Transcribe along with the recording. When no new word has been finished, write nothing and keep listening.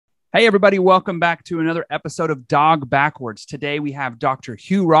Hey, everybody, welcome back to another episode of Dog Backwards. Today we have Dr.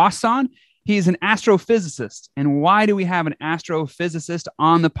 Hugh Ross on. He's an astrophysicist. And why do we have an astrophysicist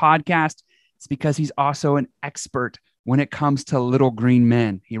on the podcast? It's because he's also an expert when it comes to little green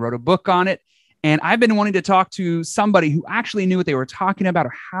men. He wrote a book on it. And I've been wanting to talk to somebody who actually knew what they were talking about.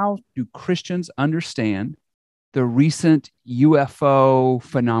 Or how do Christians understand the recent UFO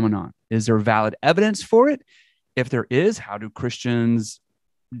phenomenon? Is there valid evidence for it? If there is, how do Christians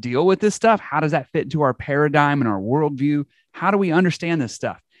deal with this stuff? How does that fit into our paradigm and our worldview? How do we understand this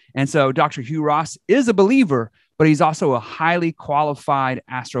stuff? And so Dr. Hugh Ross is a believer, but he's also a highly qualified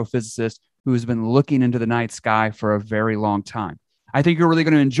astrophysicist who has been looking into the night sky for a very long time. I think you're really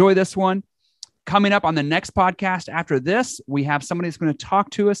going to enjoy this one. Coming up on the next podcast after this, we have somebody that's going to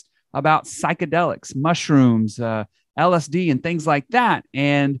talk to us about psychedelics, mushrooms, LSD, and things like that.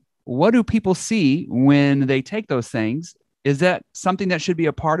 And what do people see when they take those things? Is that something that should be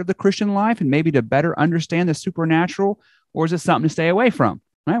a part of the Christian life and maybe to better understand the supernatural, or is it something to stay away from?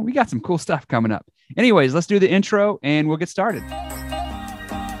 All right, we got some cool stuff coming up. Anyways, let's do the intro and we'll get started.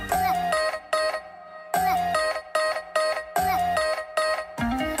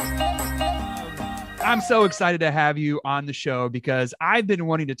 I'm so excited to have you on the show because I've been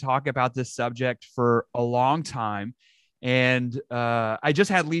wanting to talk about this subject for a long time. And I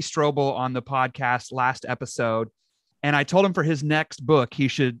just had Lee Strobel on the podcast last episode. And I told him for his next book, he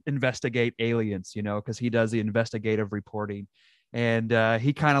should investigate aliens, because he does the investigative reporting. And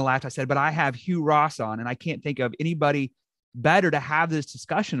he kind of laughed. I said, but I have Hugh Ross on, and I can't think of anybody better to have this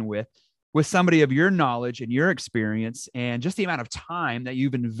discussion with somebody of your knowledge and your experience and just the amount of time that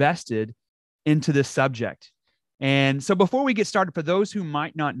you've invested into this subject. And so before we get started, for those who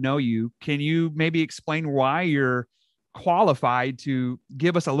might not know you, can you maybe explain why you're qualified to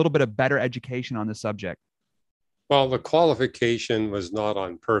give us a little bit of better education on this subject? Well, the qualification was not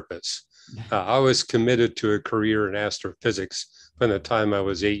on purpose. I was committed to a career in astrophysics from the time I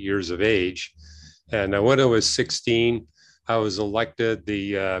was 8 years of age. And when I was 16, I was elected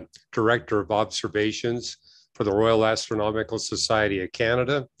the director of observations for the Royal Astronomical Society of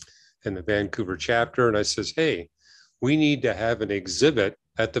Canada and the Vancouver chapter. And I says, hey, we need to have an exhibit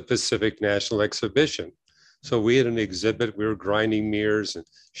at the Pacific National Exhibition. So we had an exhibit. We were grinding mirrors and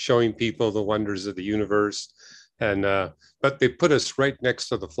showing people the wonders of the universe. And but they put us right next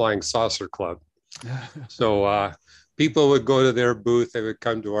to the Flying Saucer Club. So people would go to their booth, they would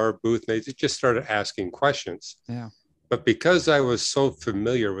come to our booth, and they just started asking questions. Yeah. But because I was so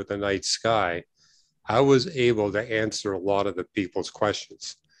familiar with the night sky, I was able to answer a lot of the people's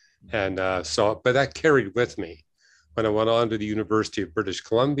questions. And but that carried with me. When I went on to the University of British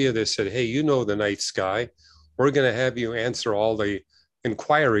Columbia, they said, hey, you know the night sky. We're going to have you answer all the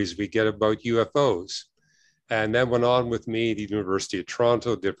inquiries we get about UFOs. And then went on with me, the University of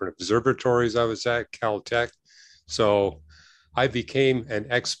Toronto, different observatories I was at, Caltech. So I became an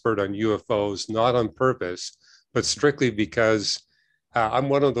expert on UFOs, not on purpose, but strictly because I'm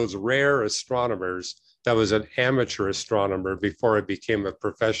one of those rare astronomers that was an amateur astronomer before I became a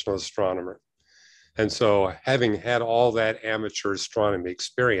professional astronomer. And so having had all that amateur astronomy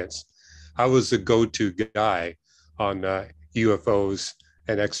experience, I was the go-to guy on UFOs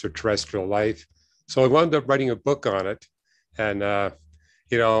and extraterrestrial life. So I wound up writing a book on it. And,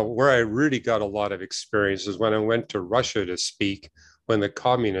 where I really got a lot of experience is when I went to Russia to speak when the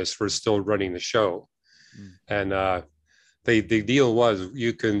communists were still running the show. And the deal was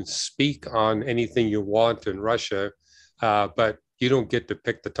you can speak on anything you want in Russia, but you don't get to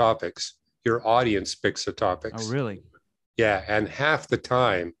pick the topics. Your audience picks the topics. Oh, really? Yeah. And half the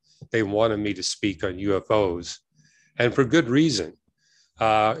time they wanted me to speak on UFOs, and for good reason.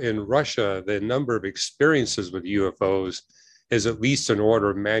 In Russia, the number of experiences with UFOs is at least an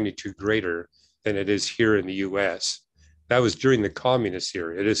order of magnitude greater than it is here in the US. That was during the communist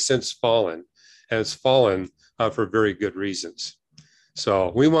era. It has since fallen, and it's fallen for very good reasons.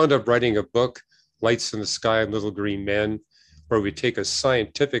 So we wound up writing a book, Lights in the Sky and Little Green Men, where we take a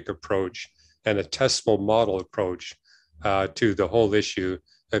scientific approach and a testable model approach to the whole issue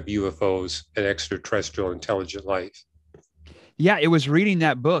of UFOs and extraterrestrial intelligent life. Yeah, it was reading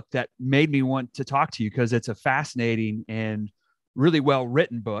that book that made me want to talk to you because it's a fascinating and really well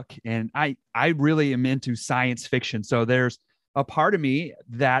written book. And I really am into science fiction. So there's a part of me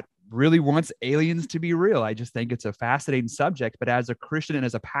that really wants aliens to be real. I just think it's a fascinating subject. But as a Christian and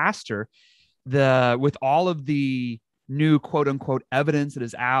as a pastor, with all of the new quote unquote evidence that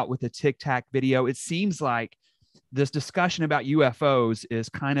is out with the Tic Tac video, it seems like this discussion about UFOs is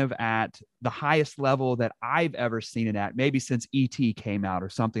kind of at the highest level that I've ever seen it at, maybe since ET came out or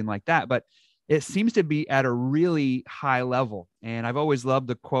something like that. But it seems to be at a really high level. And I've always loved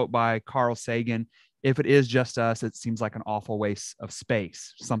the quote by Carl Sagan: if it is just us, it seems like an awful waste of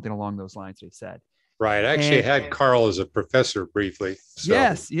space, something along those lines he said. Right. I actually And had Carl as a professor briefly. So.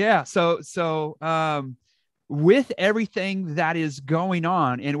 yes, yeah. So with everything that is going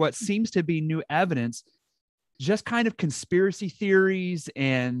on and what seems to be new evidence, just kind of conspiracy theories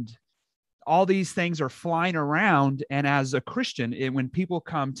and all these things are flying around. And as a Christian, when people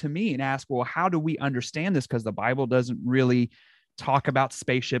come to me and ask, well, how do we understand this? Because the Bible doesn't really talk about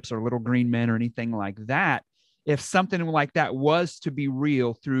spaceships or little green men or anything like that. If something like that was to be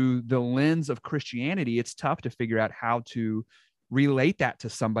real through the lens of Christianity, it's tough to figure out how to relate that to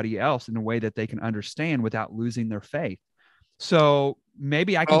somebody else in a way that they can understand without losing their faith. So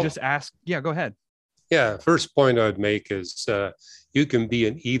maybe I can just ask, yeah, go ahead. Yeah, first point I'd make is you can be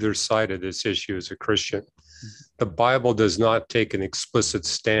on either side of this issue as a Christian. The Bible does not take an explicit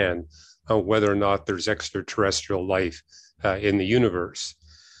stand on whether or not there's extraterrestrial life in the universe.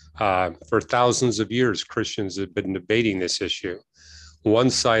 For thousands of years, Christians have been debating this issue. One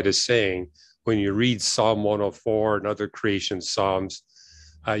side is saying, when you read Psalm 104 and other creation psalms,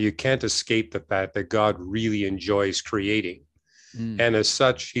 you can't escape the fact that God really enjoys creating. And as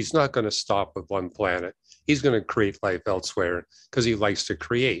such, he's not going to stop with one planet. He's going to create life elsewhere because he likes to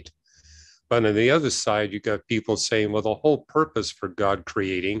create. But on the other side, you got people saying, well, the whole purpose for God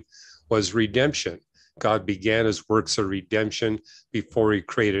creating was redemption. God began his works of redemption before he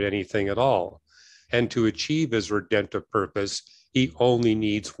created anything at all. And to achieve his redemptive purpose, he only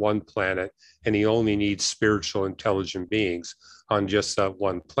needs one planet, and he only needs spiritual, intelligent beings on just that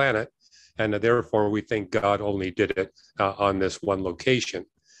one planet. And therefore, we think God only did it on this one location.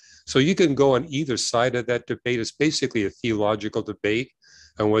 So you can go on either side of that debate. It's basically a theological debate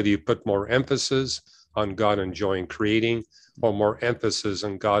on whether you put more emphasis on God enjoying creating or more emphasis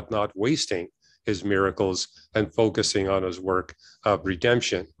on God not wasting his miracles and focusing on his work of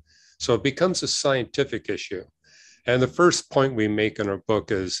redemption. So it becomes a scientific issue. And the first point we make in our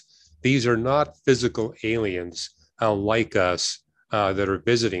book is these are not physical aliens like us that are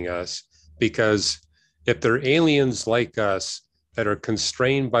visiting us. Because if they're aliens like us that are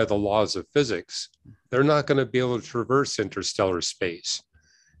constrained by the laws of physics, they're not going to be able to traverse interstellar space.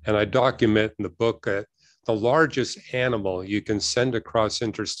 And I document in the book that the largest animal you can send across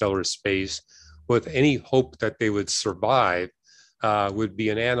interstellar space with any hope that they would survive would be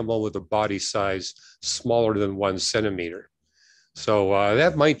an animal with a body size smaller than 1 centimeter. So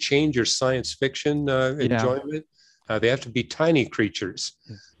that might change your science fiction enjoyment. They have to be tiny creatures.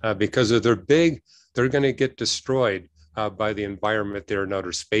 Because if they're big, they're going to get destroyed by the environment there in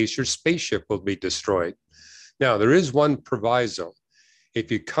outer space. Your spaceship will be destroyed. Now, there is one proviso. If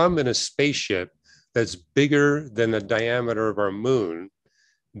you come in a spaceship that's bigger than the diameter of our moon,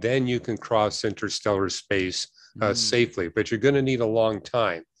 then you can cross interstellar space safely. But you're going to need a long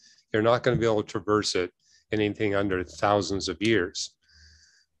time. You're not going to be able to traverse it in anything under thousands of years.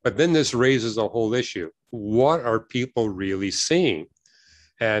 But then this raises a whole issue. What are people really seeing?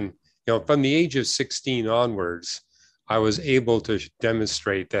 And from the age of 16 onwards, I was able to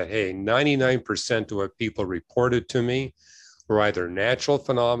demonstrate that, hey, 99% of what people reported to me were either natural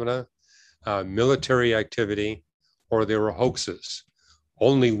phenomena, military activity, or they were hoaxes.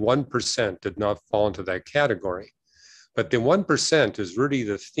 Only 1% did not fall into that category. But the 1% is really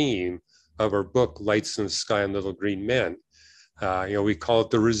the theme of our book, Lights in the Sky and Little Green Men. We call it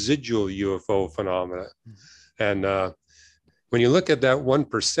the residual UFO phenomena. And when you look at that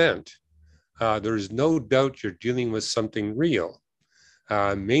 1%, there's no doubt you're dealing with something real,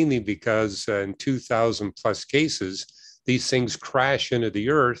 mainly because in 2,000 plus cases, these things crash into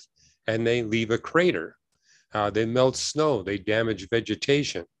the earth and they leave a crater. They melt snow, they damage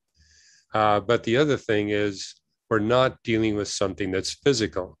vegetation. But the other thing is we're not dealing with something that's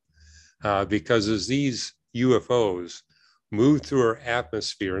physical because as these UFOs move through our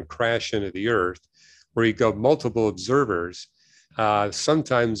atmosphere and crash into the earth, where you got multiple observers,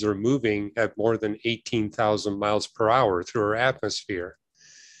 sometimes they're moving at more than 18,000 miles per hour through our atmosphere.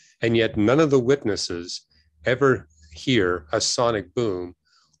 And yet none of the witnesses ever hear a sonic boom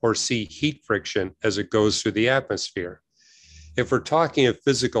or see heat friction as it goes through the atmosphere. If we're talking a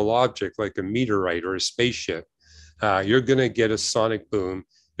physical object like a meteorite or a spaceship, you're going to get a sonic boom,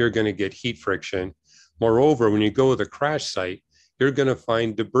 you're going to get heat friction. Moreover, when you go to the crash site, you're going to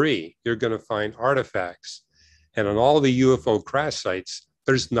find debris, you're going to find artifacts. And on all the UFO crash sites,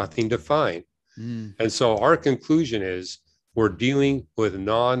 there's nothing to find. And so our conclusion is we're dealing with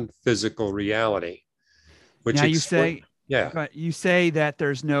non-physical reality. Which now you say that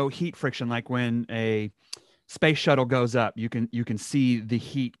there's no heat friction, like when a space shuttle goes up, you can see the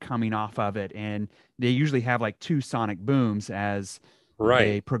heat coming off of it, and they usually have like two sonic booms as they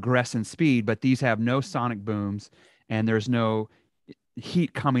Right. progress in speed, but these have no sonic booms, and there's no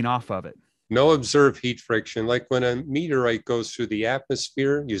heat coming off of it. No observed heat friction. Like when a meteorite goes through the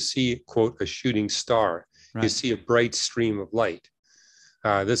atmosphere, you see, quote, a shooting star. You Right. see a bright stream of light.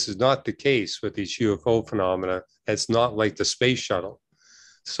 This is not the case with these UFO phenomena. It's not like the space shuttle.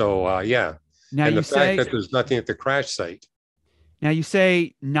 So, yeah. Now And the you fact say that there's nothing at the crash site. now you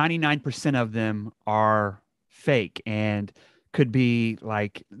say 99% of them are fake and could be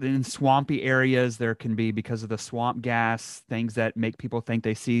like in swampy areas. There can be, because of the swamp gas, things that make people think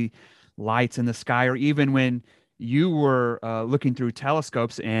they see lights in the sky, or even when you were looking through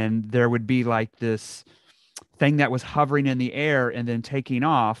telescopes and there would be like this thing that was hovering in the air and then taking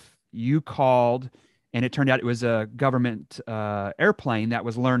off. You called, and it turned out it was a government airplane that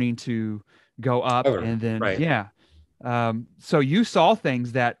was learning to go up. However, And then, right. yeah. So you saw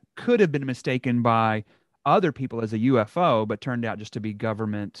things that could have been mistaken by other people as a UFO, but turned out just to be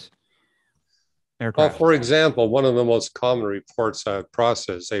government Well, aircraft. for example, one of the most common reports I've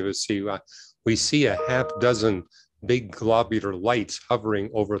processed, they would see, we see a half dozen big globular lights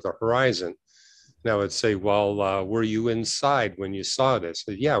hovering over the horizon. And I would say, well, were you inside when you saw this?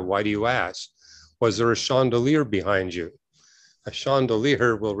 I said, yeah, why do you ask? Was there a chandelier behind you? A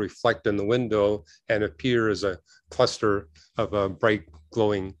chandelier will reflect in the window and appear as a cluster of bright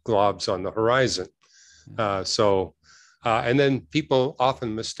glowing globs on the horizon. And then people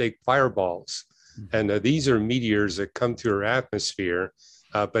often mistake fireballs. And these are meteors that come through our atmosphere,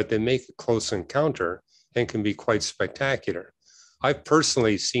 but they make a close encounter and can be quite spectacular. I've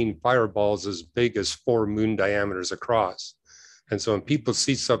personally seen fireballs as big as 4 moon diameters across. And so when people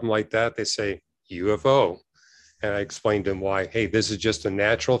see something like that, they say UFO. And I explained to them why, hey, this is just a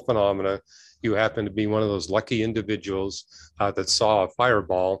natural phenomena. You happen to be one of those lucky individuals that saw a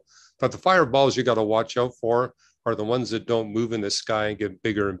fireball. But the fireballs you got to watch out for are the ones that don't move in the sky and get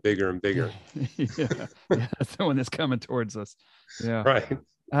bigger and bigger and bigger. Yeah, yeah, that's the one that's coming towards us. Yeah.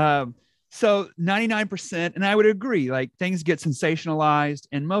 Right. So 99%, and I would agree, like things get sensationalized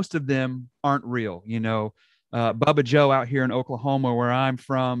and most of them aren't real. Bubba Joe out here in Oklahoma, where I'm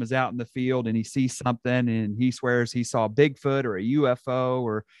from, is out in the field and he sees something and he swears he saw Bigfoot or a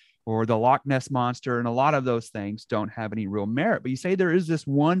UFO or the Loch Ness monster. And a lot of those things don't have any real merit. But you say there is this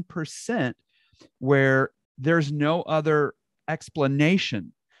 1% where there's no other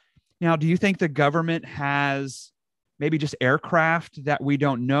explanation. Now, do you think the government has maybe just aircraft that we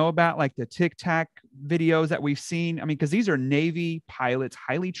don't know about, like the Tic Tac videos that we've seen? I mean, because these are Navy pilots,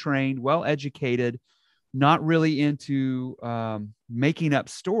 highly trained, well educated, not really into making up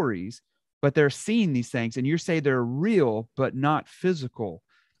stories, but they're seeing these things. And you say they're real, but not physical.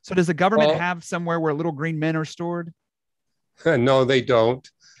 So does the government Well, have somewhere where little green men are stored? no, they don't.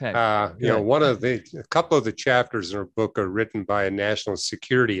 Okay, good. A couple of the chapters in our book are written by a national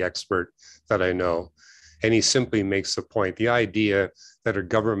security expert that I know. And he simply makes the point, the idea that a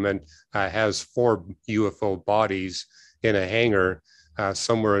government has 4 UFO bodies in a hangar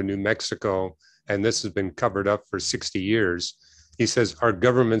somewhere in New Mexico, and this has been covered up for 60 years. He says our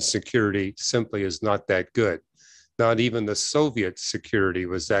government security simply is not that good. Not even the Soviet security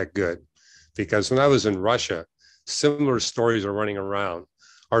was that good. Because when I was in Russia, similar stories are running around.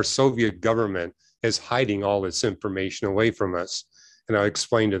 Our Soviet government is hiding all its information away from us. And I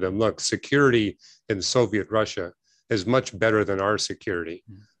explained to them, look, security in Soviet Russia is much better than our security,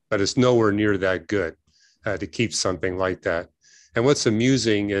 but it's nowhere near that good to keep something like that. And what's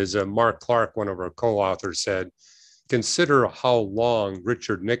amusing is Mark Clark, one of our co-authors, said, consider how long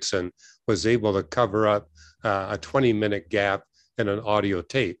Richard Nixon was able to cover up a 20-minute gap in an audio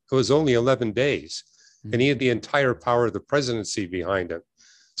tape. It was only 11 days, and he had the entire power of the presidency behind him.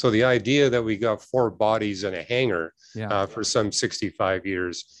 So the idea that we got 4 bodies in a hangar for some 65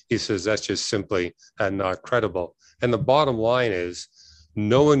 years, he says that's just simply not credible. And the bottom line is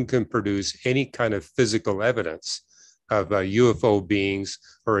no one can produce any kind of physical evidence of UFO beings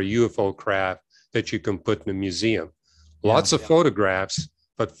or a UFO craft that you can put in a museum. Lots of photographs,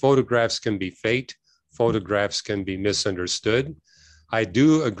 but photographs can be faked. Photographs can be misunderstood. I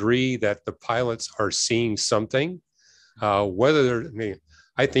do agree that the pilots are seeing something. Whether they're,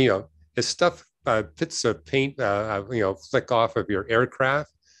 I think, if stuff bits of paint, flick off of your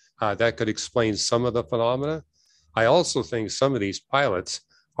aircraft, that could explain some of the phenomena. I also think some of these pilots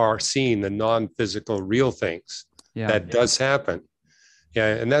are seeing the non-physical real things. That does happen.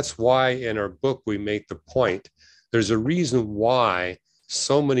 Yeah, and that's why in our book we make the point. There's a reason why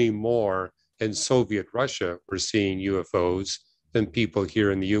so many more in Soviet Russia were seeing UFOs than people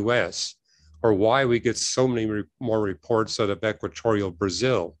here in the US. or why we get so many more reports out of equatorial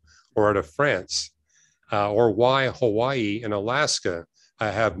Brazil or out of France, or why Hawaii and Alaska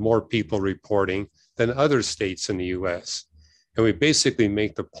have more people reporting than other states in the US. And we basically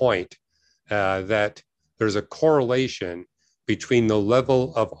make the point that there's a correlation between the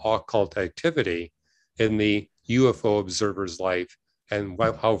level of occult activity in the UFO observer's life and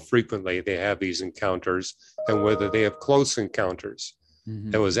how frequently they have these encounters and whether they have close encounters.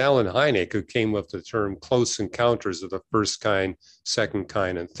 Mm-hmm. It was Allen Hynek who came up with the term close encounters of the first kind, second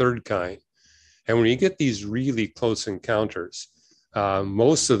kind, and third kind. And when you get these really close encounters,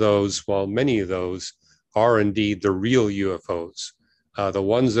 most of those, well, many of those are indeed the real UFOs, the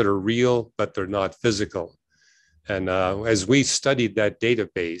ones that are real, but they're not physical. And as we studied that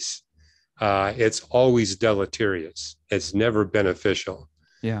database, it's always deleterious. It's never beneficial.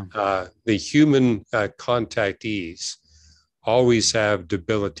 Yeah. The human contactees always have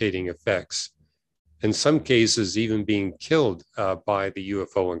debilitating effects. In some cases, even being killed by the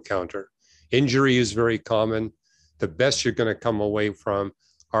UFO encounter. Injury is very common. The best you're going to come away from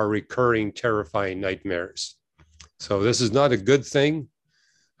are recurring, terrifying nightmares. So this is not a good thing,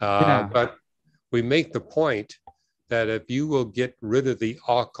 but we make the point that if you will get rid of the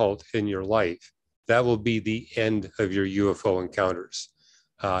occult in your life, that will be the end of your UFO encounters.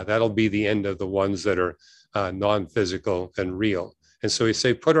 That'll be the end of the ones that are non-physical and real. And so we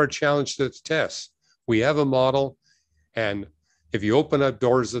say, put our challenge to the test. We have a model, and if you open up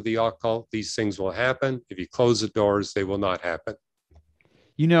doors of the occult, these things will happen. If you close the doors, they will not happen.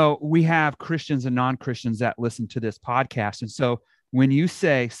 You know, we have Christians and non-Christians that listen to this podcast. And so when you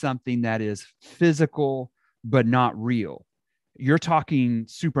say something that is physical but not real, you're talking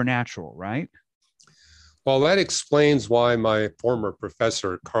supernatural, right? Well, that explains why my former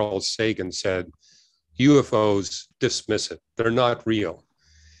professor, Carl Sagan, said UFOs, dismiss it. They're not real.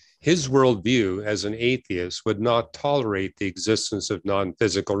 His worldview as an atheist would not tolerate the existence of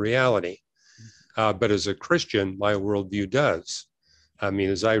non-physical reality. But as a Christian, my worldview does. I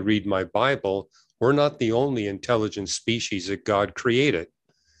mean, as I read my Bible, we're not the only intelligent species that God created.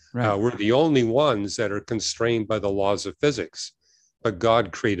 Right. We're the only ones that are constrained by the laws of physics. But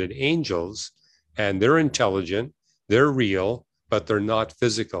God created angels, and they're intelligent, they're real, but they're not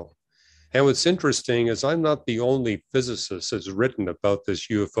physical. And what's interesting is I'm not the only physicist that's written about this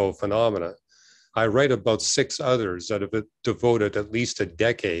UFO phenomena. I write about 6 others that have devoted at least a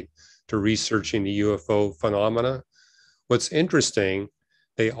decade to researching the UFO phenomena. What's interesting,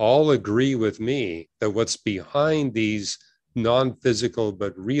 they all agree with me that what's behind these non-physical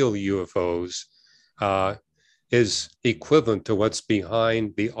but real UFOs is equivalent to what's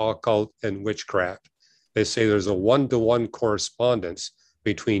behind the occult and witchcraft. They say there's a 1-to-1 correspondence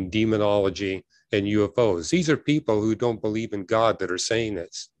between demonology and UFOs. These are people who don't believe in God that are saying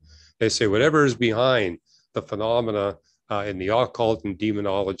this. They say whatever is behind the phenomena in the occult and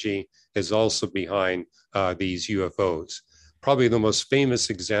demonology is also behind these UFOs. Probably the most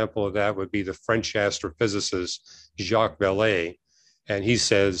famous example of that would be the French astrophysicist Jacques Vallée. And he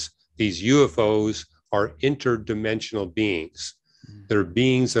says these UFOs are interdimensional beings. They're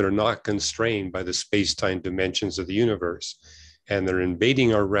beings that are not constrained by the space-time dimensions of the universe. And they're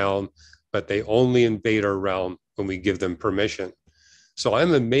invading our realm, but they only invade our realm when we give them permission. So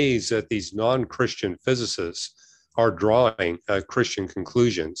I'm amazed that these non-Christian physicists are drawing Christian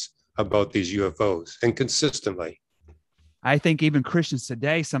conclusions about these UFOs, and consistently. I think even Christians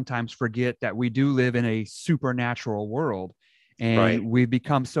today sometimes forget that we do live in a supernatural world, and right. We've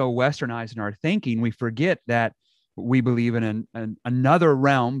become so westernized in our thinking, we forget that we believe in another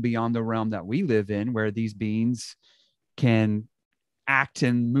realm beyond the realm that we live in, where these beings can act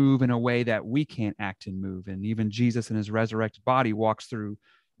and move in a way that we can't act and move. And even Jesus in his resurrected body walks through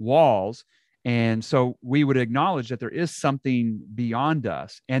walls. And so we would acknowledge that there is something beyond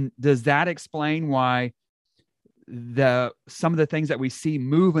us. And does that explain why some of the things that we see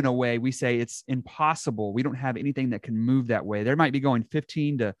move in a way we say it's impossible? We don't have anything that can move that way. There might be going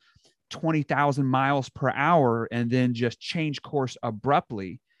 15 to 20,000 miles per hour and then just change course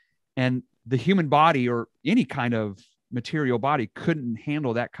abruptly. And the human body or any kind of material body couldn't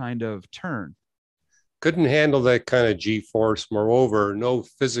handle that kind of turn. Couldn't handle that kind of G-force. Moreover, no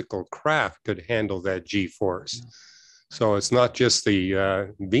physical craft could handle that G-force. Yeah. So it's not just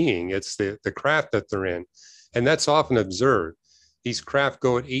the being, it's the craft that they're in. And that's often observed. These craft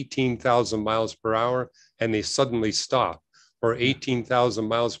go at 18,000 miles per hour and they suddenly stop, or 18,000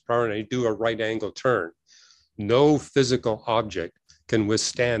 miles per hour and they do a right angle turn. No physical object can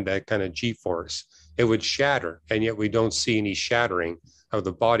withstand that kind of G-force. It would shatter, and yet we don't see any shattering of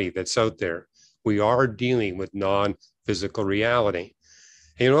the body that's out there. We are dealing with non-physical reality.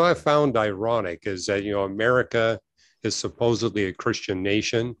 I found ironic is that, America is supposedly a Christian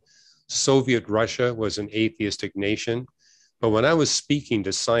nation. Soviet Russia was an atheistic nation. But when I was speaking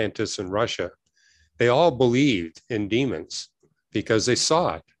to scientists in Russia, they all believed in demons because they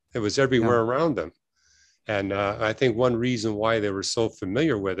saw it. It was Yeah. everywhere around them. And I think one reason why they were so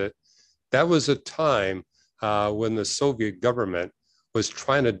familiar with it, that was a time when the Soviet government was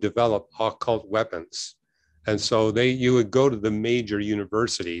trying to develop occult weapons. And so you would go to the major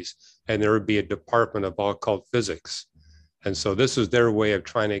universities and there would be a department of occult physics. And so this was their way of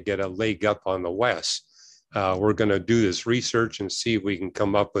trying to get a leg up on the West. We're going to do this research and see if we can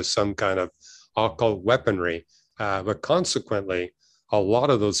come up with some kind of occult weaponry. But consequently, a lot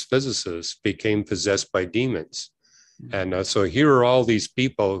of those physicists became possessed by demons. And so here are all these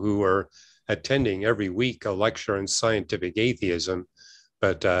people who were attending every week a lecture on scientific atheism,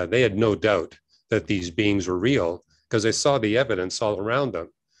 but they had no doubt that these beings were real because they saw the evidence all around them.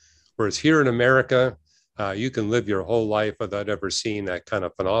 Whereas here in America, you can live your whole life without ever seeing that kind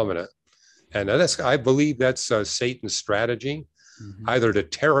of phenomena. And I believe that's Satan's strategy, either to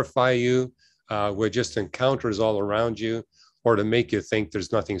terrify you with just encounters all around you, or to make you think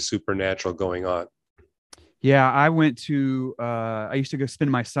there's nothing supernatural going on. Yeah, I used to go spend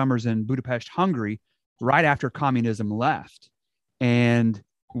my summers in Budapest, Hungary, right after communism left. And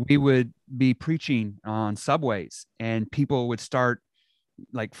we would be preaching on subways and people would start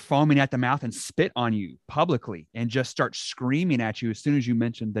like foaming at the mouth and spit on you publicly and just start screaming at you as soon as you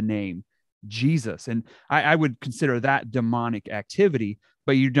mentioned the name Jesus. And I would consider that demonic activity,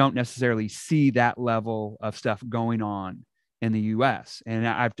 but you don't necessarily see that level of stuff going on in the US. And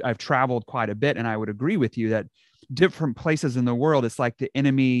I've traveled quite a bit, and I would agree with you that different places in the world, it's like the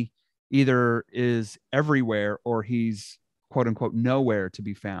enemy either is everywhere or he's quote unquote nowhere to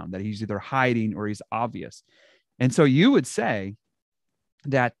be found, that he's either hiding or he's obvious. And so you would say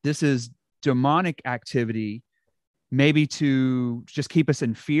that this is demonic activity, maybe to just keep us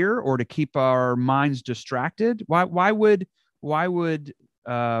in fear or to keep our minds distracted. Why would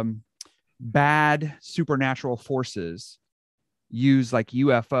bad supernatural forces use like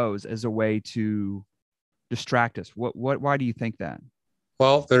UFOs as a way to distract us? Why do you think that?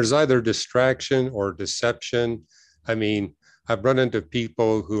 Well, there's either distraction or deception. I mean, I've run into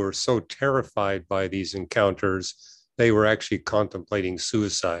people who are so terrified by these encounters, they were actually contemplating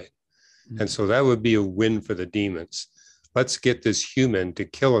suicide. And so that would be a win for the demons. Let's get this human to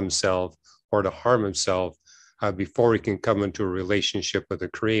kill himself or to harm himself before he can come into a relationship with the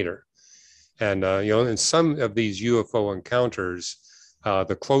creator. And, in some of these UFO encounters,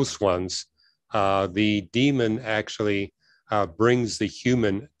 the close ones, the demon actually brings the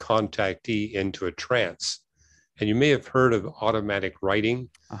human contactee into a trance. And you may have heard of automatic writing.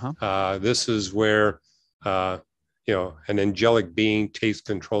 This is where, an angelic being takes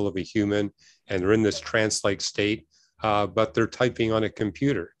control of a human and they're in this trance-like state, but they're typing on a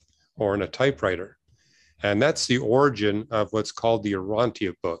computer or in a typewriter. And that's the origin of what's called the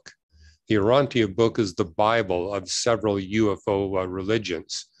Urantia book. The Urantia book is the Bible of several UFO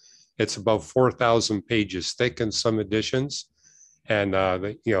religions. It's about 4,000 pages thick in some editions. And,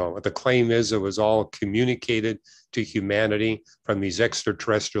 the claim is it was all communicated to humanity from these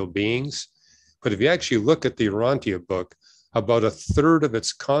extraterrestrial beings. But if you actually look at the Urantia book, about a third of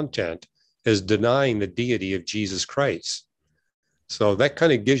its content is denying the deity of Jesus Christ. So that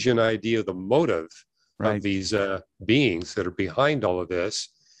kind of gives you an idea of the motive of these beings that are behind all of this.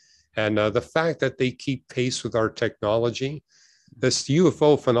 And the fact that they keep pace with our technology, this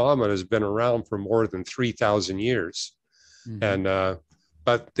UFO phenomenon has been around for more than 3,000 years.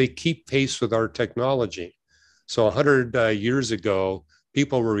 But they keep pace with our technology. So 100 years ago,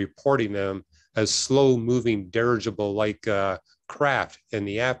 people were reporting them as slow-moving dirigible-like craft in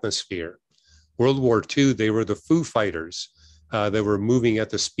the atmosphere. World War II, they were the Foo Fighters. They were moving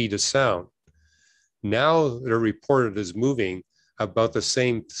at the speed of sound. Now they're reported as moving about the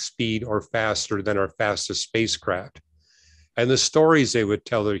same speed or faster than our fastest spacecraft. And the stories they would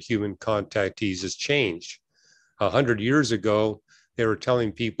tell their human contactees has changed. 100 years ago, they were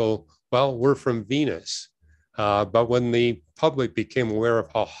telling people, well, we're from Venus. But when the public became aware of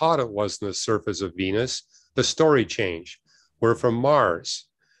how hot it was on the surface of Venus, the story changed. We're from Mars.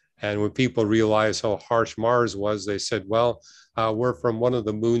 And when people realized how harsh Mars was, they said, well, we're from one of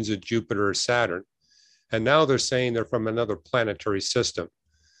the moons of Jupiter or Saturn. And now they're saying they're from another planetary system.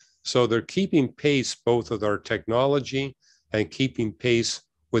 So they're keeping pace both with our technology and keeping pace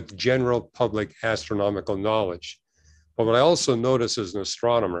with general public astronomical knowledge. But what I also notice as an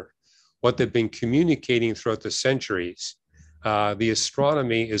astronomer, what they've been communicating throughout the centuries, the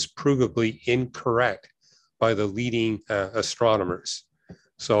astronomy is provably incorrect by the leading astronomers.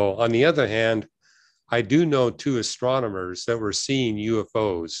 So on the other hand, I do know two astronomers that were seeing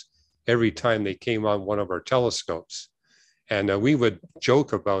UFOs every time they came on one of our telescopes. And we would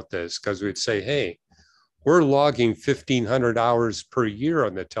joke about this because we'd say, hey, we're logging 1,500 hours per year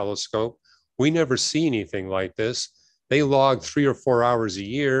on the telescope. We never see anything like this. They log 3 or 4 hours a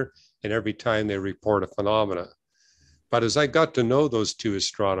year, and every time they report a phenomena. But as I got to know those two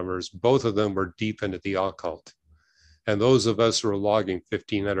astronomers, both of them were deep into the occult. And those of us who were logging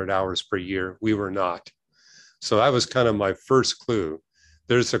 1,500 hours per year, we were not. So that was kind of my first clue.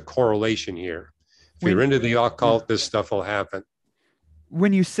 There's a correlation here. If you're into the occult, this stuff will happen.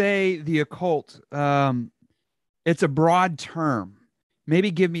 When you say the occult, it's a broad term.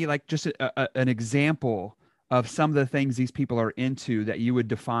 Maybe give me like just an example of some of the things these people are into that you would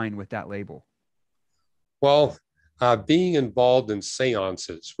define with that label. Well, being involved in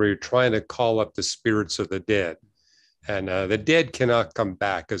seances where you're trying to call up the spirits of the dead. And the dead cannot come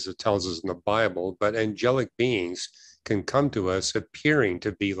back, as it tells us in the Bible, but angelic beings can come to us appearing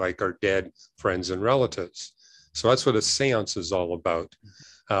to be like our dead friends and relatives. So that's what a seance is all about.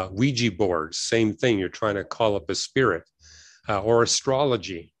 Ouija boards, same thing. You're trying to call up a spirit. Or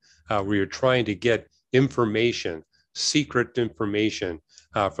astrology, where you're trying to get information, secret information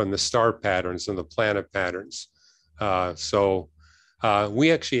from the star patterns and the planet patterns. So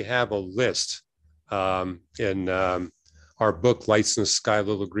we actually have a list in our book, Lights in the Sky,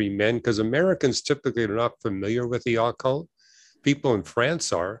 Little Green Men, because Americans typically are not familiar with the occult. People in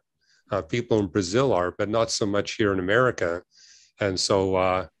France are, people in Brazil are, but not so much here in America. And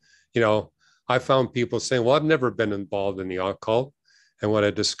so, I found people saying, well, I've never been involved in the occult. And what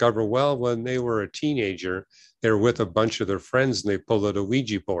I discovered, well, when they were a teenager, they were with a bunch of their friends and they pulled out a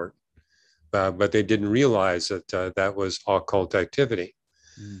Ouija board. But they didn't realize that that was occult activity.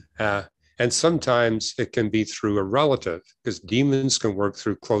 And sometimes it can be through a relative, because demons can work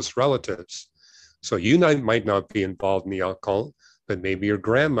through close relatives. So you might not be involved in the occult, but maybe your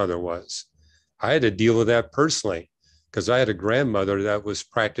grandmother was. I had to deal with that personally, because I had a grandmother that was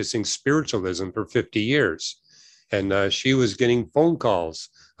practicing spiritualism for 50 years. And she was getting phone calls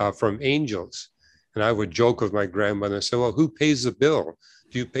from angels. And I would joke with my grandmother and say, well, who pays the bill?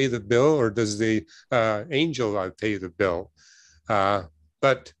 Do you pay the bill, or does the angel pay the bill?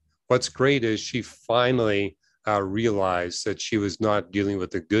 But what's great is she finally realized that she was not dealing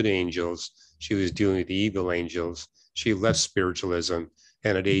with the good angels. She was dealing with the evil angels. She left spiritualism,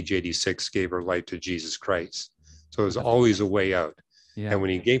 and at age 86 gave her life to Jesus Christ. So there's always a way out. Yeah. And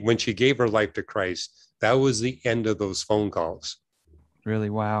when she gave her life to Christ, that was the end of those phone calls. Really?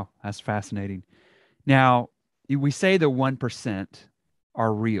 Wow. That's fascinating. Now, we say the 1%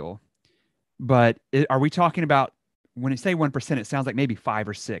 are real, but are we talking about, when you say 1%, it sounds like maybe 5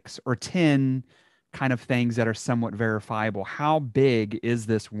 or 6 or 10 kind of things that are somewhat verifiable. How big is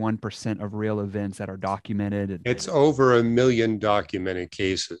this 1% of real events that are documented? It's over 1 million documented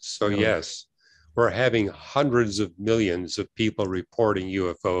cases. So really? Yes, we're having hundreds of millions of people reporting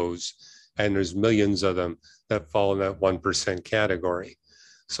UFOs, and there's millions of them that fall in that 1% category.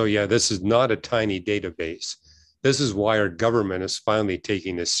 So yeah, this is not a tiny database. This is why our government is finally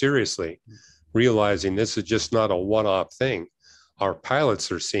taking this seriously, realizing this is just not a one-off thing. Our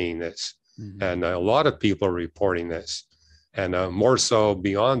pilots are seeing this, and a lot of people are reporting this, and more so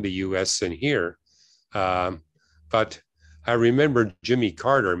beyond the US than here. But I remember Jimmy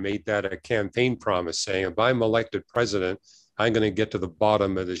Carter made that a campaign promise, saying, if I'm elected president, I'm going to get to the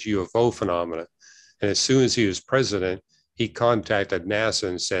bottom of this UFO phenomena. And as soon as he was president, he contacted NASA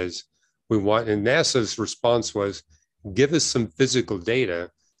and says, and NASA's response was, give us some physical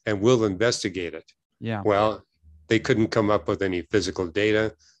data and we'll investigate it. Yeah. Well, they couldn't come up with any physical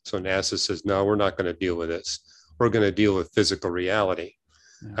data. So NASA says, no, we're not going to deal with this. We're going to deal with physical reality.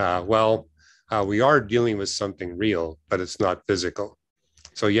 Yeah. We are dealing with something real, but it's not physical.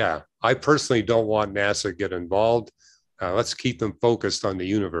 So yeah, I personally don't want NASA to get involved. Let's keep them focused on the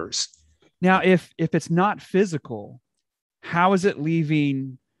universe. Now, if it's not physical, how is it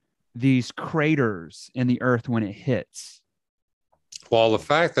leaving these craters in the earth when it hits? Well, the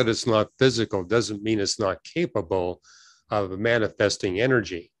fact that it's not physical doesn't mean it's not capable of manifesting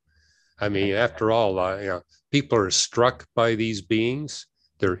energy. I mean, after all, people are struck by these beings.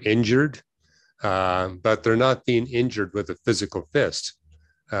 They're injured, but they're not being injured with a physical fist.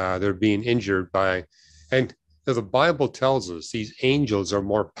 They're being injured by, and the Bible tells us these angels are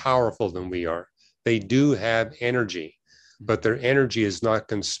more powerful than we are. They do have energy, but their energy is not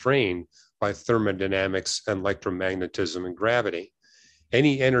constrained by thermodynamics and electromagnetism and gravity.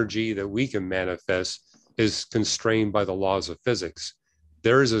 Any energy that we can manifest is constrained by the laws of physics.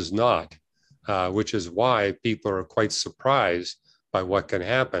 Theirs is not, which is why people are quite surprised by what can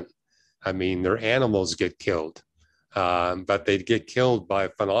happen. I mean, their animals get killed, but they get killed by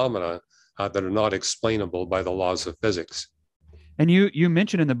phenomena that are not explainable by the laws of physics. And you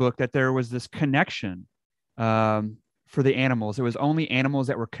mentioned in the book that there was this connection for the animals. It was only animals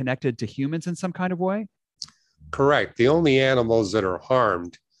that were connected to humans in some kind of way. Correct. The only animals that are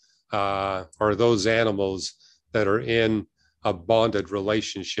harmed are those animals that are in a bonded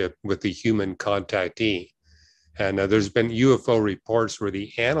relationship with the human contactee. And there's been UFO reports where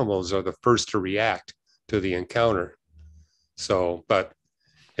the animals are the first to react to the encounter. So, but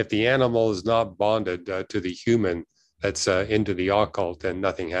if the animal is not bonded to the human that's into the occult, then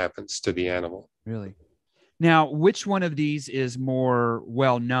nothing happens to the animal. Really? Now, which one of these is more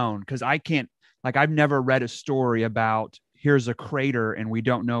well known? Because I can't, like, I've never read a story about here's a crater and we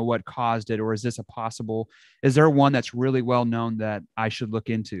don't know what caused it, or is this a possible? Is there one that's really well known that I should look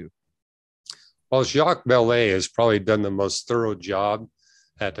into? Well, Jacques Vallée has probably done the most thorough job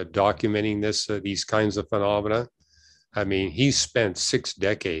at documenting these kinds of phenomena. I mean, he spent 6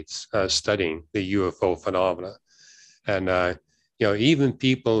 decades studying the UFO phenomena. And, even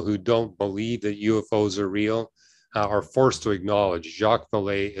people who don't believe that UFOs are real are forced to acknowledge Jacques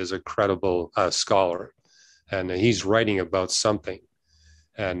Vallée is a credible scholar, and he's writing about something.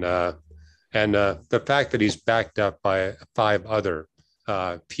 And the fact that he's backed up by 5 other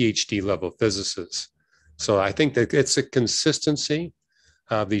PhD level physicists. So I think that it's a consistency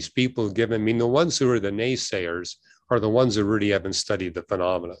of these people given. I mean, the ones who are the naysayers are the ones who really haven't studied the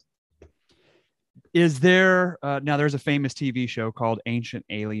phenomena. Is there now there's a famous TV show called Ancient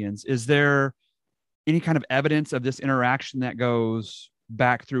Aliens. Is there any kind of evidence of this interaction that goes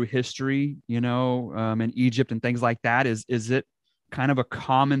back through history, in Egypt and things like that? Is it kind of a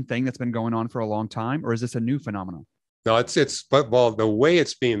common thing that's been going on for a long time, or is this a new phenomenon? No, but the way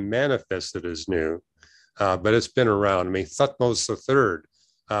it's being manifested is new, but it's been around. I mean, Thutmose III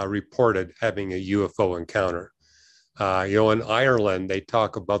reported having a UFO encounter. In Ireland, they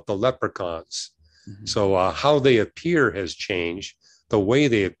talk about the leprechauns. Mm-hmm. So how they appear has changed. The way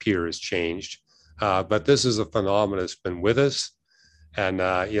they appear has changed. But this is a phenomenon that's been with us. And,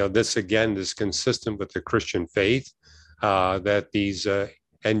 this, again, is consistent with the Christian faith that these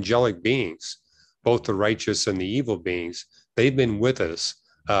angelic beings, both the righteous and the evil beings, they've been with us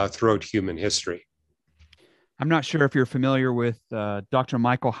throughout human history. I'm not sure if you're familiar with Dr.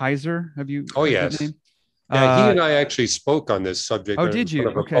 Michael Heiser. Have you? Oh, yes. That name? Yeah, he and I actually spoke on this subject. Oh, did you?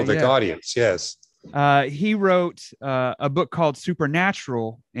 In front of a public audience, yes. He wrote a book called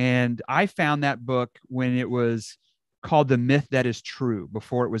Supernatural, and I found that book when it was called The Myth That Is True,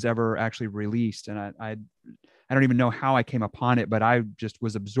 before it was ever actually released. And I don't even know how I came upon it, but I just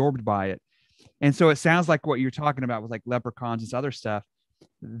was absorbed by it. And so it sounds like what you're talking about with like leprechauns and this other stuff.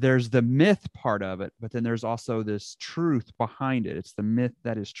 There's the myth part of it, but then there's also this truth behind it. It's the myth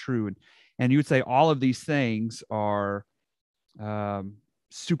that is true. And you would say all of these things are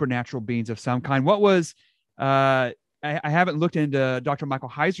supernatural beings of some kind. What was, I haven't looked into Dr. Michael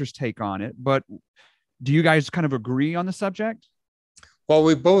Heiser's take on it, but do you guys kind of agree on the subject? Well,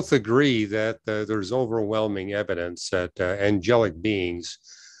 we both agree that there's overwhelming evidence that angelic beings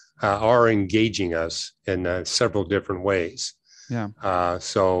are engaging us in several different ways. Yeah.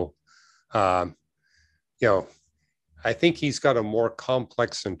 I think he's got a more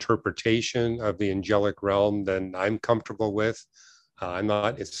complex interpretation of the angelic realm than I'm comfortable with. I'm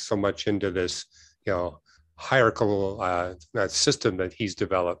not so much into this, hierarchical system that he's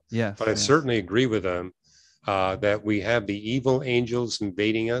developed. Yes, but I certainly agree with him that we have the evil angels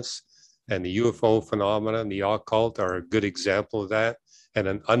invading us, and the UFO phenomena and the occult are a good example of that, and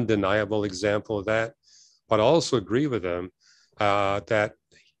an undeniable example of that. But I also agree with him that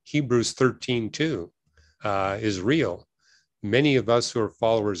Hebrews 13:2 is real. Many of us who are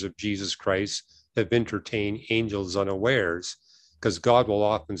followers of Jesus Christ have entertained angels unawares, because God will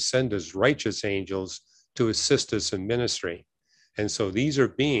often send us righteous angels to assist us in ministry. And so these are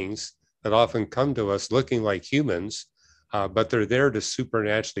beings that often come to us looking like humans, but they're there to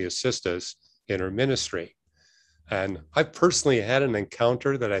supernaturally assist us in our ministry. And I personally had an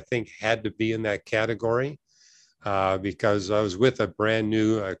encounter that I think had to be in that category because I was with a brand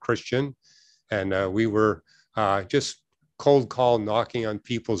new Christian, and we were just cold call knocking on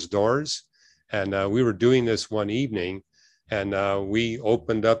people's doors. And we were doing this one evening, and we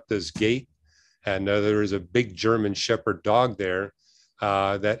opened up this gate, and there was a big German Shepherd dog there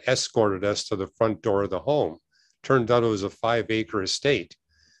that escorted us to the front door of the home. Turned out it was a 5-acre estate.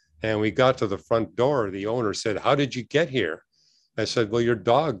 And we got to the front door. The owner said, "How did you get here?" I said, "Well, your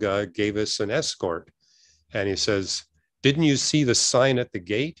dog gave us an escort." And he says, "Didn't you see the sign at the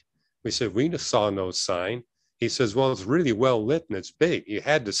gate?" We said, "We saw no sign." He says, well, it's really well lit and it's big. You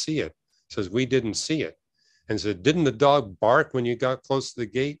had to see it. He says, we didn't see it. And said, didn't the dog bark when you got close to the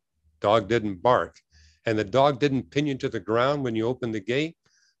gate? Dog didn't bark. And the dog didn't pin you to the ground when you opened the gate?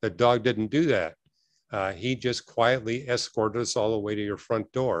 The dog didn't do that. He just quietly escorted us all the way to your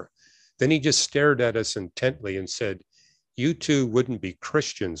front door. Then he just stared at us intently and said, you two wouldn't be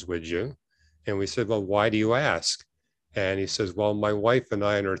Christians, would you? And we said, well, why do you ask? And he says, well, my wife and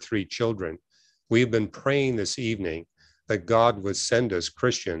I and our 3 children, we've been praying this evening that God would send us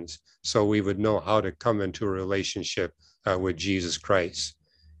Christians so we would know how to come into a relationship with Jesus Christ.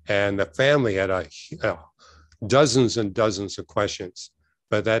 And the family had dozens and dozens of questions.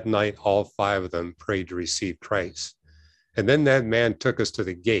 But that night, all 5 of them prayed to receive Christ. And then that man took us to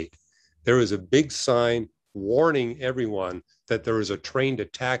the gate. There was a big sign warning everyone that there was a trained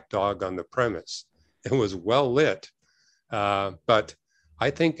attack dog on the premise. It was well lit. But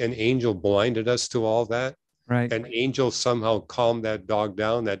I think an angel blinded us to all that. Right. An angel somehow calmed that dog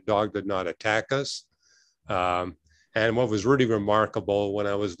down. That dog did not attack us. And what was really remarkable, when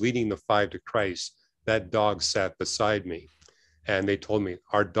I was leading the 5 to Christ, that dog sat beside me. And they told me,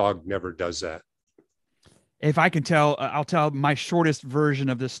 our dog never does that. If I can tell, I'll tell my shortest version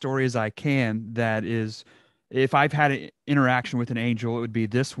of this story as I can. That is, if I've had an interaction with an angel, it would be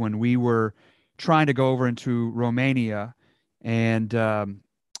this one. We were trying to go over into Romania, and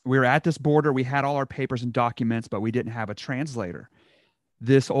we were at this border. We had all our papers and documents, but we didn't have a translator.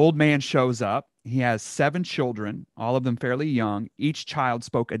 This old man shows up. He has 7 children, all of them fairly young. Each child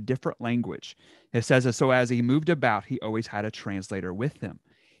spoke a different language. It says, so as he moved about, he always had a translator with him.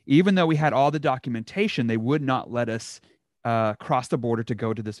 Even though we had all the documentation, they would not let us cross the border to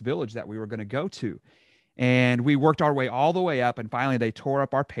go to this village that we were going to go to. And we worked our way all the way up, and finally they tore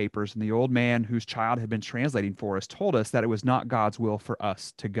up our papers, and the old man whose child had been translating for us told us that it was not God's will for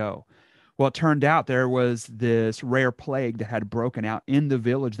us to go. Well, it turned out there was this rare plague that had broken out in the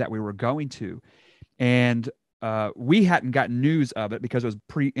village that we were going to. And we hadn't gotten news of it because it was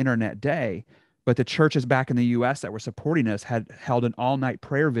pre-internet day. But the churches back in the U.S. that were supporting us had held an all-night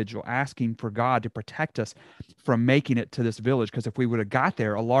prayer vigil asking for God to protect us from making it to this village. Because if we would have got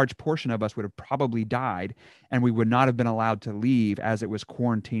there, a large portion of us would have probably died, and we would not have been allowed to leave as it was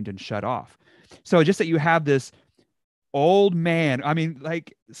quarantined and shut off. So just that you have this old man, I mean,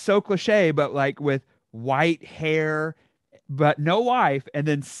 like, so cliche, but like with white hair, but no wife, and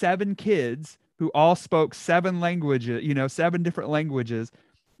then 7 kids who all spoke 7 languages, 7 different languages,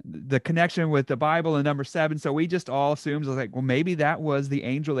 the connection with the Bible and number 7. So we just all assumed, like, well, maybe that was the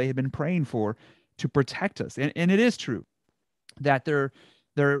angel they had been praying for to protect us. And it is true that there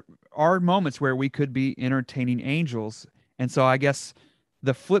are moments where we could be entertaining angels. And so I guess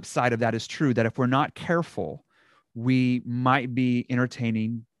the flip side of that is true, that if we're not careful, we might be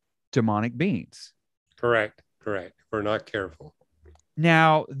entertaining demonic beings. Correct. If we're not careful.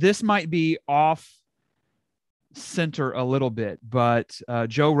 Now, this might be off center a little bit, but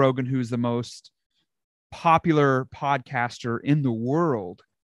Joe Rogan, who's the most popular podcaster in the world,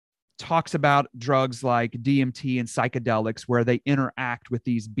 talks about drugs like DMT and psychedelics where they interact with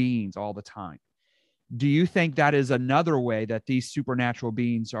these beings all the time. Do you think that is another way that these supernatural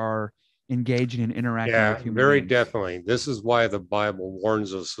beings are engaging and interacting with human very beings? Definitely. This is why the Bible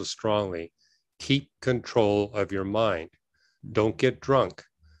warns us so strongly. Keep control of your mind. Don't get drunk.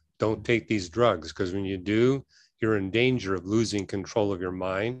 Don't take these drugs, because when you do, you're in danger of losing control of your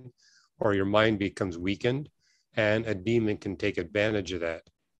mind, or your mind becomes weakened, and a demon can take advantage of that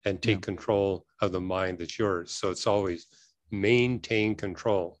and take control of the mind that's yours. So it's always maintain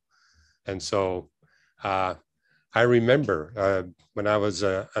control. And so I remember when I was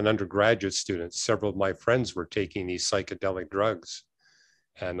an undergraduate student, several of my friends were taking these psychedelic drugs,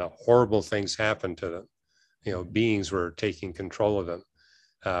 and horrible things happened to them. Beings were taking control of them.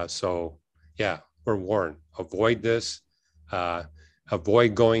 We're warned. Avoid this.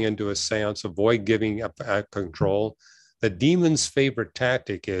 Avoid going into a seance. Avoid giving up control. The demon's favorite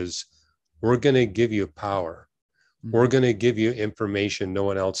tactic is, we're going to give you power. We're going to give you information no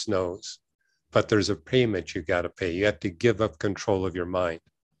one else knows. But there's a payment you got to pay. You have to give up control of your mind.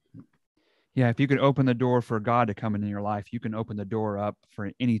 Yeah, if you can open the door for God to come into your life, you can open the door up for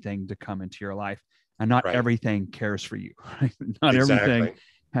anything to come into your life. And not everything cares for you. Right? Not everything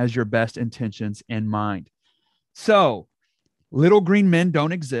has your best intentions in mind. So little green men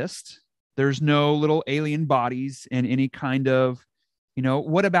don't exist. There's no little alien bodies in any kind of,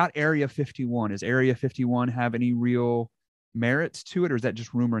 what about Area 51? Does Area 51 have any real merits to it, or is that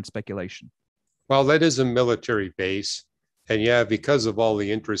just rumor and speculation? Well, that is a military base. And because of all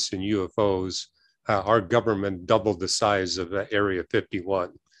the interest in UFOs, our government doubled the size of Area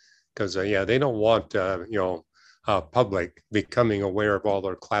 51. Because, they don't want, public becoming aware of all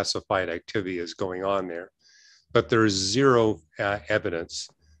their classified activity is going on there. But there's zero evidence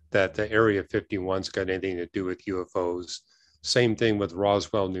that the Area 51's got anything to do with UFOs. Same thing with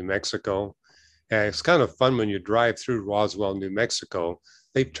Roswell, New Mexico. And it's kind of fun when you drive through Roswell, New Mexico.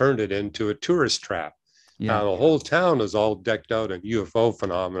 They've turned it into a tourist trap. Yeah. The whole town is all decked out in UFO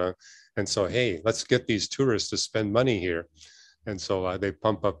phenomena. And so, hey, let's get these tourists to spend money here. And so they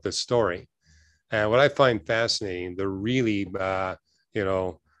pump up the story. And what I find fascinating, the really, black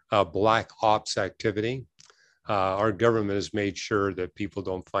ops activity, our government has made sure that people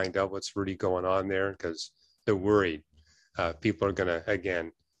don't find out what's really going on there because they're worried. People are going to,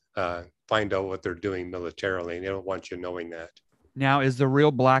 again, find out what they're doing militarily, and they don't want you knowing that. Now, is the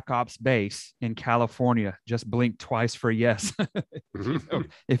real Black Ops base in California? Just blink twice for yes.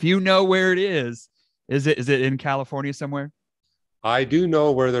 If you know where it is it in California somewhere? I do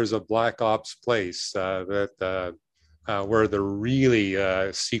know where there's a Black Ops place where the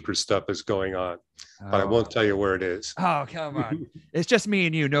really secret stuff is going on, but I won't tell you where it is. Oh, come on. It's just me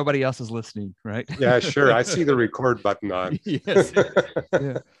and you. Nobody else is listening, right? Yeah, sure. I see the record button on. Yes.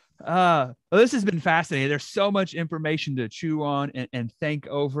 Yeah. Well, this has been fascinating. There's so much information to chew on and think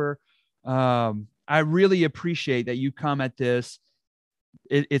over. I really appreciate that you come at this.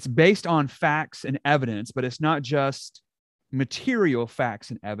 It's based on facts and evidence, but it's not just material facts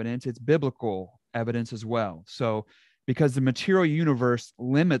and evidence. It's biblical evidence as well. So, because the material universe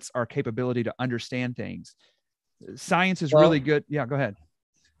limits our capability to understand things. Science is really good. Yeah, go ahead.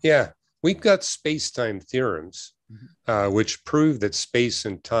 Yeah, we've got space-time theorems, which prove that space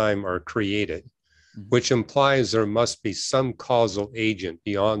and time are created, which implies there must be some causal agent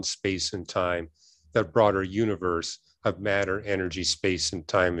beyond space and time that brought our universe of matter, energy, space, and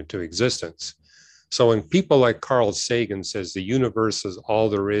time into existence. So when people like Carl Sagan says the universe is all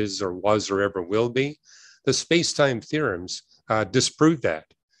there is or was or ever will be, the space-time theorems disprove that.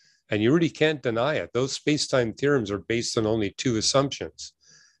 And you really can't deny it. Those space-time theorems are based on only two assumptions: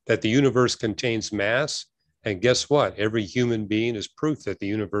 that the universe contains mass, and guess what? Every human being is proof that the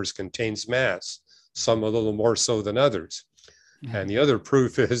universe contains mass, some a little more so than others. And the other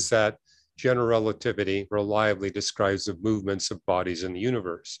proof is that general relativity reliably describes the movements of bodies in the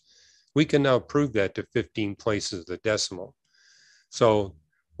universe. We can now prove that to 15 places of the decimal. So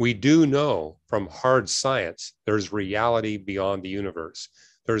we do know from hard science, there's reality beyond the universe.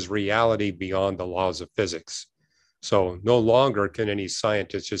 There's reality beyond the laws of physics. So no longer can any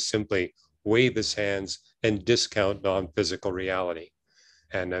scientist just simply wave his hands and discount non-physical reality.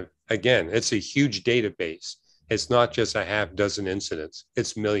 And again, it's a huge database. It's not just a half dozen incidents,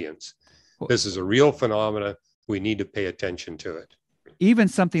 it's millions. This is a real phenomena. We need to pay attention to it. Even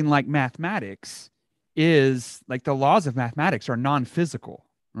something like mathematics is like the laws of mathematics are non-physical,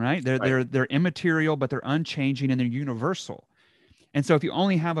 right? They're immaterial, but they're unchanging and they're universal. And so if you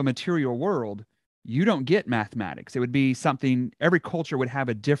only have a material world, you don't get mathematics. It would be something, every culture would have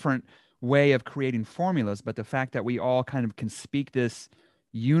a different way of creating formulas, but the fact that we all kind of can speak this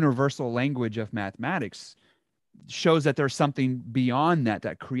universal language of mathematics shows that there's something beyond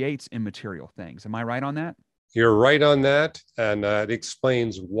that creates immaterial things. Am I right on that? You're right on that. And it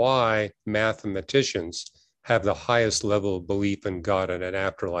explains why mathematicians have the highest level of belief in God and an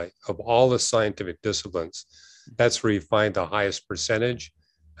afterlife. Of all the scientific disciplines, that's where you find the highest percentage.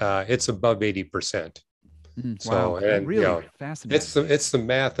 It's above 80%. Wow, and really fascinating. It's the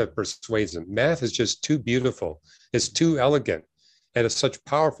math that persuades them. Math is just too beautiful. It's too elegant, and it's such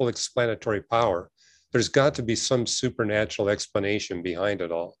powerful explanatory power. There's got to be some supernatural explanation behind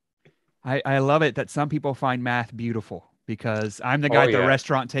it all. I love it that some people find math beautiful, because I'm the guy at the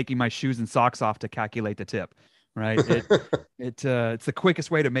restaurant taking my shoes and socks off to calculate the tip, right? It's the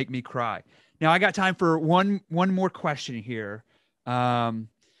quickest way to make me cry. Now I got time for one more question here.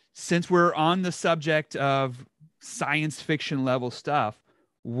 Since we're on the subject of science fiction level stuff,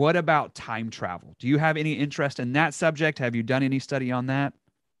 what about time travel? Do you have any interest in that subject? Have you done any study on that?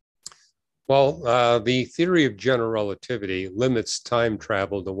 Well, the theory of general relativity limits time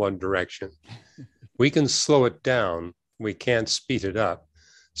travel to one direction. We can slow it down. We can't speed it up.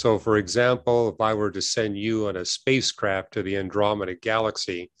 So, for example, if I were to send you on a spacecraft to the Andromeda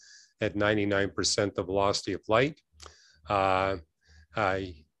Galaxy at 99% the velocity of light,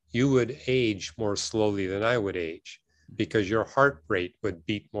 you would age more slowly than I would age, because your heart rate would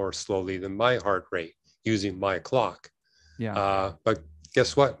beat more slowly than my heart rate using my clock. Yeah. But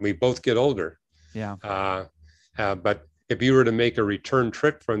guess what? We both get older. Yeah. But if you were to make a return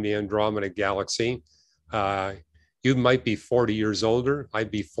trip from the Andromeda Galaxy, you might be 40 years older.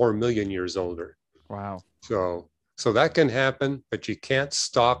 I'd be 4 million years older. Wow. So that can happen, but you can't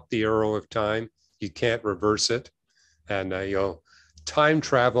stop the arrow of time. You can't reverse it. And, time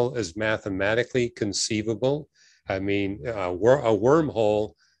travel is mathematically conceivable. I mean, a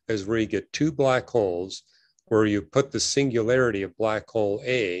wormhole is where you get two black holes, where you put the singularity of black hole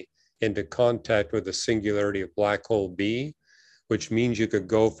A into contact with the singularity of black hole B, which means you could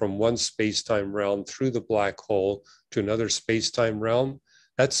go from one space-time realm through the black hole to another space-time realm.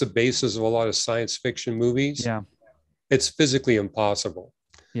 That's the basis of a lot of science fiction movies. Yeah. It's physically impossible.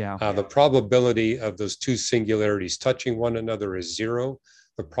 Yeah. The probability of those two singularities touching one another is zero.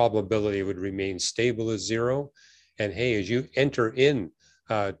 The probability would remain stable as zero. And hey, as you enter in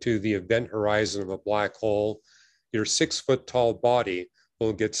to the event horizon of a black hole, your 6-foot tall body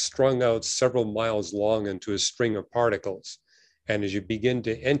will get strung out several miles long into a string of particles. And as you begin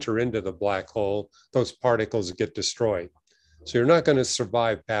to enter into the black hole, those particles get destroyed. So you're not going to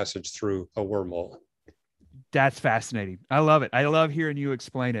survive passage through a wormhole. That's fascinating. I love it. I love hearing you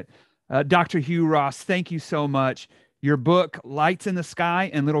explain it. Dr. Hugh Ross, thank you so much. Your book, Lights in the Sky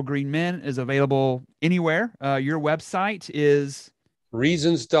and Little Green Men, is available anywhere. Your website is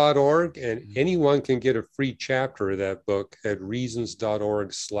reasons.org, and anyone can get a free chapter of that book at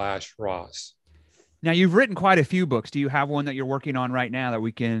reasons.org/Ross. Now, you've written quite a few books. Do you have one that you're working on right now that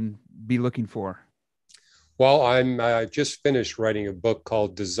we can be looking for? Well, I just finished writing a book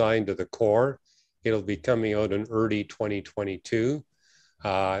called Design to the Core. It'll be coming out in early 2022.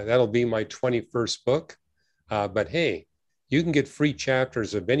 That'll be my 21st book. But hey, you can get free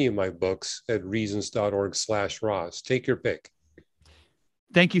chapters of any of my books at reasons.org/Ross. Take your pick.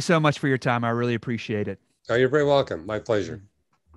 Thank you so much for your time. I really appreciate it. Oh, you're very welcome. My pleasure.